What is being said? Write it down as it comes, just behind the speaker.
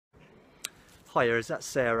Hiya, is that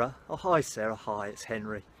Sarah? Oh, hi Sarah, hi, it's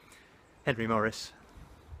Henry. Henry Morris.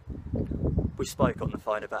 We spoke on the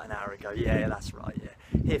phone about an hour ago. Yeah, that's right,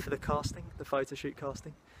 yeah. Here for the casting, the photo shoot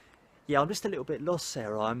casting. Yeah, I'm just a little bit lost,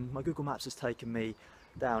 Sarah. My Google Maps has taken me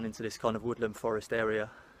down into this kind of woodland forest area.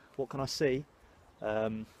 What can I see? A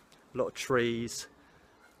lot of trees,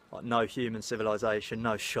 like no human civilization,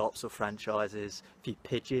 no shops or franchises, a few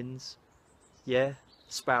pigeons, yeah,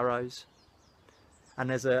 sparrows. And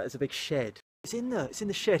there's a big shed. It's in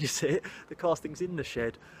the shed, is it? The casting's in the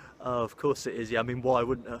shed. Oh, of course it is, yeah. I mean, why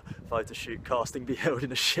wouldn't a photo shoot casting be held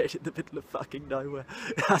in a shed in the middle of fucking nowhere?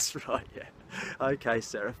 That's right, yeah. Okay,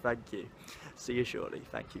 Sarah, thank you. See you shortly.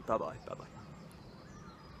 Thank you. Bye-bye. Bye-bye.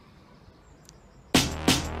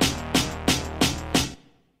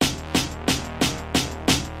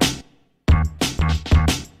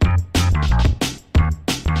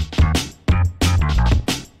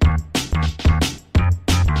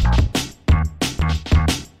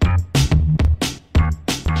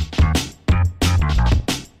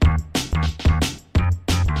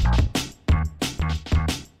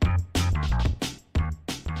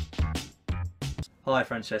 Hi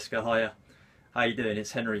Francesca, hiya. How you doing?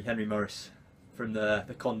 It's Henry Morris from the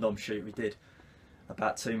condom shoot we did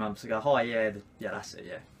about 2 months ago. Hi, yeah, yeah, that's it,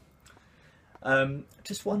 yeah.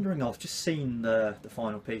 Just wondering, I've just seen the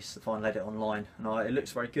final piece, the final edit online, and it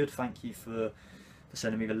looks very good. Thank you for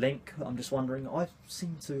sending me the link. I'm just wondering, I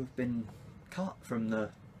seem to have been cut from the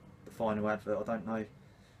final advert. I don't know, I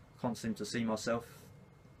can't seem to see myself.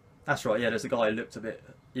 That's right, yeah, there's a guy who looked a bit,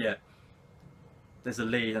 yeah. There's a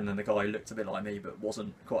lead, and then the guy who looked a bit like me but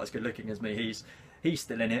wasn't quite as good looking as me. He's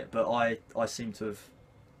still in it, but I seem to have.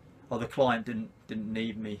 Oh, the client didn't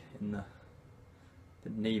need me in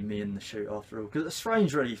the shoot after all. Because it's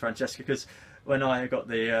strange, really, Francesca. Because when I got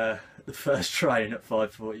the first train at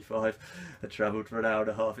 5:45, I travelled for an hour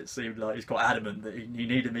and a half. It seemed like he's quite adamant that he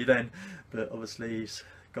needed me then, but obviously he's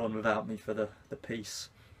gone without me for the piece.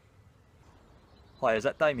 Hi, is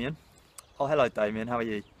that Damien? Oh, hello, Damien. How are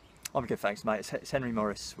you? I'm good, thanks, mate. It's Henry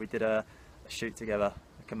Morris. We did a shoot together,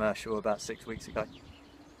 a commercial about 6 weeks ago.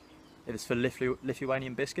 It was for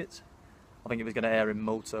Lithuanian biscuits. I think it was going to air in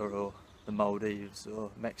Malta or the Maldives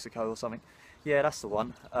or Mexico or something. Yeah, that's the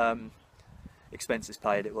one. Expenses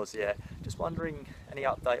paid, it was, yeah. Just wondering, any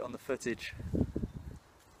update on the footage?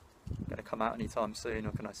 Going to come out anytime soon,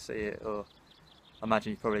 or can I see it? Or I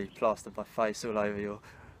imagine you probably plastered my face all over your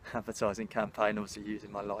advertising campaign, obviously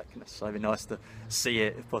using my likeness, so it'd be nice to see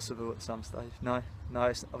it if possible at some stage. No,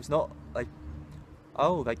 I was not.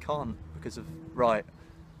 Oh, they can't because of, right,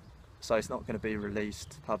 so it's not going to be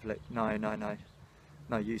released public. No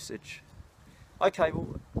usage. Okay,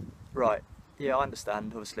 well, right, yeah, I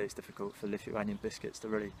understand. Obviously it's difficult for Lithuanian biscuits to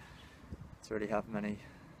really have many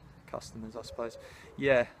customers, I suppose.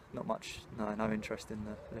 Yeah, not much, no interest in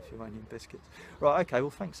the Lithuanian biscuits. Right, okay, well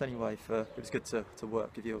thanks anyway it was good to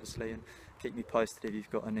work with you, obviously, and keep me posted if you've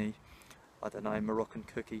got any, I don't know, Moroccan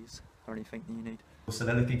cookies or anything that you need. So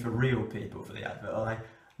they're looking for real people for the advert, are they?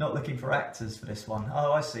 Not looking for actors for this one?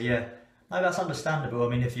 Oh, I see, yeah. No, that's understandable. I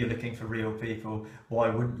mean, if you're looking for real people, why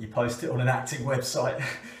wouldn't you post it on an acting website?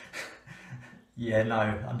 Yeah, no,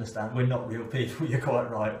 understand. We're not real people, you're quite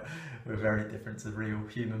right. We're very different to real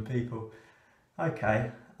human people.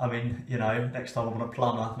 Okay, I mean, you know, next time I want a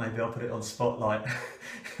plumber, maybe I'll put it on Spotlight.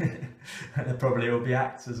 And there probably will be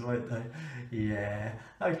actors, won't they? Yeah,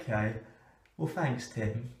 okay. Well, thanks,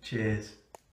 Tim. Cheers.